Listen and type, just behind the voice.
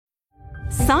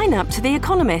Sign up to The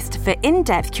Economist for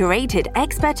in-depth curated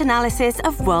expert analysis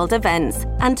of world events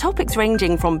and topics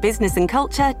ranging from business and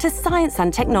culture to science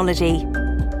and technology.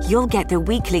 You'll get the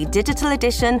weekly digital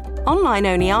edition,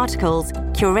 online-only articles,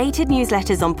 curated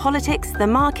newsletters on politics, the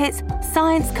markets,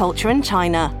 science, culture and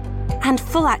China, and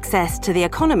full access to The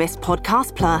Economist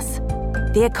Podcast Plus.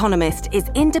 The Economist is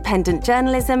independent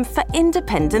journalism for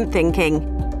independent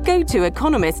thinking. Go to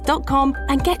economist.com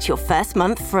and get your first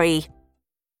month free.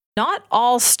 Not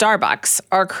all Starbucks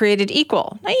are created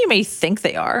equal. Now, you may think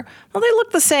they are. Well, they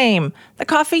look the same. The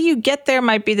coffee you get there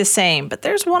might be the same, but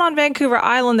there's one on Vancouver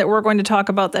Island that we're going to talk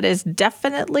about that is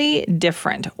definitely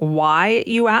different. Why,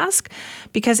 you ask?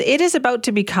 Because it is about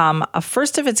to become a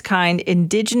first-of-its-kind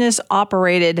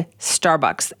Indigenous-operated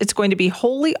Starbucks. It's going to be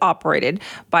wholly operated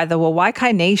by the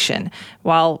Wawakai Nation,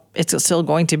 while it's still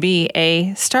going to be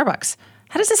a Starbucks.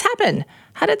 How does this happen?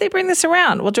 How did they bring this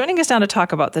around? Well, joining us now to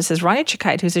talk about this is Ronnie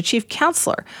Chickite, who's the Chief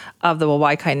Councillor of the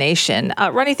Wawakai Nation.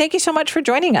 Ronnie, thank you so much for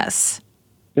joining us.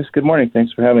 Yes, good morning.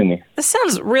 Thanks for having me. This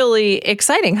sounds really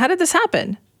exciting. How did this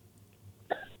happen?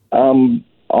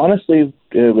 Honestly,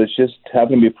 it was just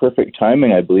happened to be perfect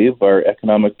timing, I believe. Our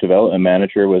economic development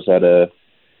manager was at a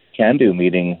Can-Do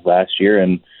meeting last year,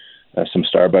 and some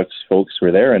Starbucks folks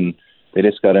were there, and they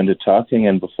just got into talking,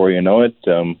 and before you know it,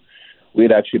 we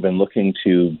had actually been looking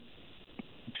to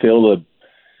fill the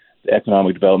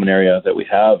economic development area that we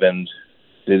have, and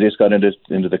they just got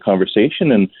into the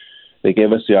conversation, and they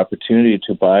gave us the opportunity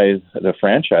to buy the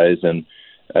franchise, and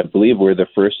I believe we're the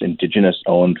first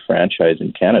Indigenous-owned franchise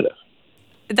in Canada.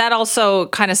 That also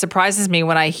kind of surprises me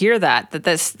when I hear that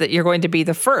you're going to be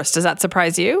the first. Does that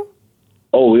surprise you?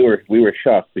 Oh, we were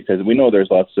shocked because we know there's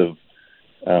lots of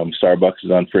Starbucks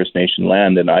on First Nation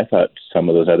land, and I thought some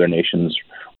of those other nations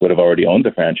would have already owned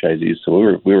the franchisees.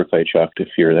 So we were quite shocked to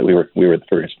hear that we were the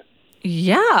first.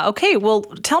 Yeah. Okay. Well,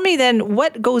 tell me then,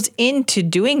 what goes into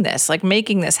doing this, like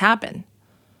making this happen?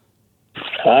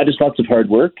 Just lots of hard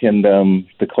work and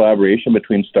the collaboration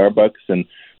between Starbucks and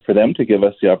for them to give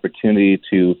us the opportunity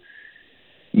to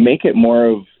make it more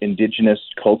of Indigenous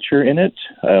culture in it.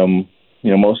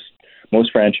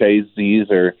 Most franchisees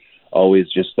are always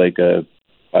just like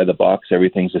by the box,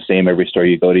 everything's the same. Every store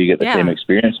you go to, you get the same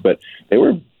experience. But they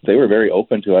were very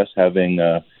open to us having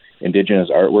Indigenous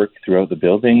artwork throughout the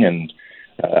building, and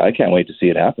I can't wait to see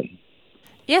it happen.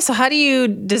 Yeah, so how do you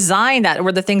design that?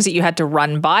 Were the things that you had to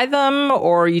run by them,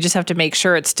 or you just have to make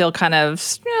sure it still kind of,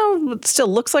 still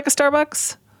looks like a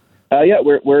Starbucks?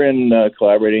 We're in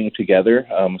collaborating together.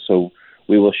 So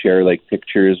we will share like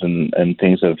pictures and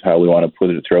things of how we want to put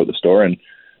it throughout the store, and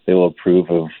they will approve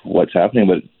of what's happening.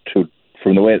 But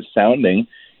from the way it's sounding,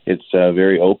 it's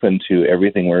very open to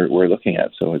everything we're looking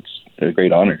at. So it's a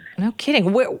great honor. No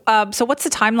kidding. So what's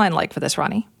the timeline like for this,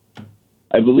 Ronnie?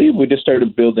 I believe we just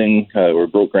started building, or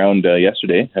broke ground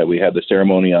yesterday. We had the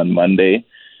ceremony on Monday,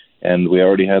 and we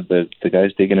already had the guys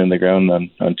digging in the ground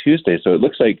on Tuesday. So it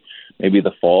looks like maybe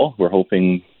the fall. We're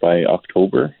hoping by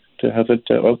October to have it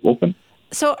open.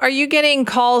 So are you getting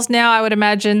calls now? I would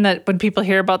imagine that when people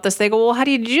hear about this, they go, well, how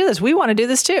do you do this? We want to do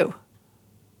this too.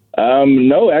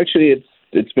 No, actually,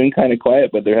 it's been kind of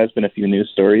quiet, but there has been a few news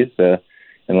stories in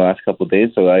the last couple of days.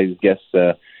 So I guess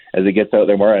as it gets out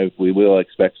there more, we will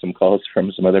expect some calls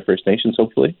from some other First Nations,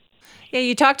 hopefully. Yeah,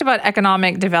 you talked about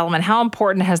economic development. How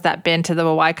important has that been to the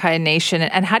Wawakai Nation,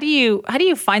 and how do you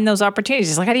find those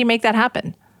opportunities? Like, how do you make that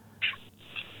happen?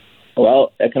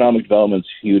 Well, economic development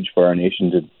is huge for our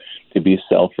nation to be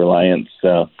self-reliant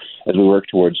as we work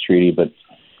towards treaty. But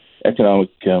economic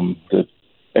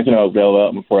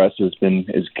development for us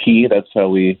is key. That's how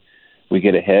we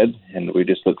get ahead, and we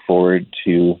just look forward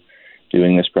to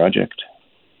doing this project.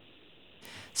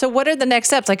 So what are the next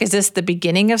steps? Like, is this the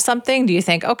beginning of something? Do you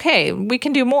think, okay, we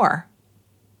can do more?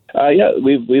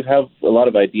 We've have a lot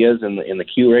of ideas in the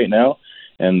queue right now,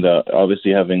 and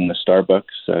obviously having the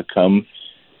Starbucks come,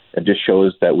 it just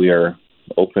shows that we are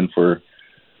open for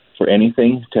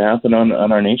anything to happen on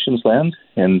our nation's land,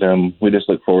 and we just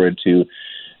look forward to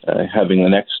having the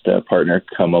next partner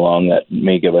come along that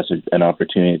may give us an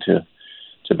opportunity to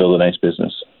build a nice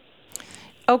business.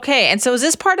 Okay, and so is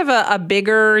this part of a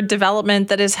bigger development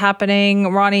that is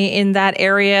happening, Ronnie, in that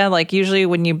area? Like usually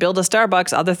when you build a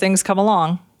Starbucks, other things come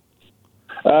along.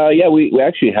 We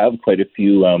actually have quite a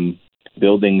few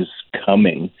buildings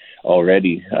coming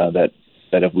already that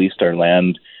have leased our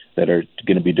land that are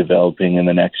going to be developing in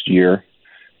the next year.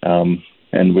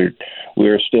 And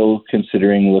we're still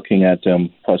considering looking at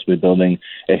possibly building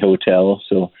a hotel.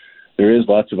 So there is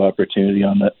lots of opportunity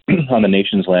on the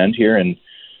nation's land here, and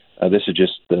this is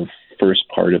just the first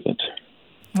part of it.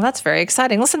 Well, that's very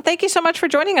exciting. Listen, thank you so much for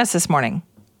joining us this morning.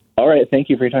 All right. Thank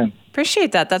you for your time.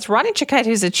 Appreciate that. That's Ronnie Chickite,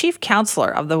 who's the chief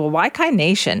councillor of the Waikai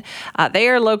Nation. They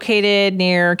are located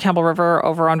near Campbell River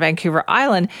over on Vancouver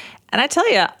Island. And I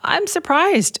tell you, I'm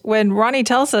surprised when Ronnie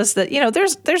tells us that,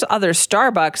 there's other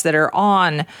Starbucks that are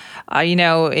on,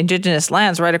 Indigenous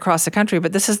lands right across the country.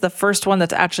 But this is the first one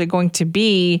that's actually going to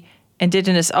be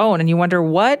Indigenous owned. And you wonder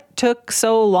what took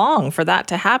so long for that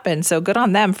to happen. So good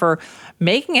on them for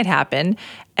making it happen.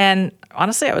 And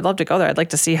honestly, I would love to go there. I'd like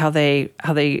to see how they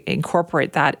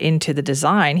incorporate that into the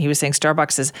design. He was saying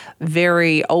Starbucks is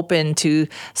very open to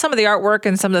some of the artwork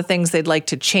and some of the things they'd like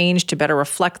to change to better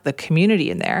reflect the community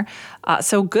in there.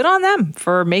 So good on them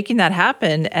for making that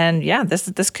happen. And yeah,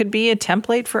 this could be a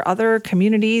template for other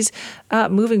communities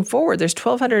moving forward. There's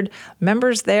 1,200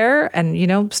 members there, and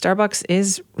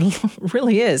Starbucks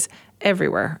really is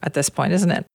everywhere at this point, isn't it?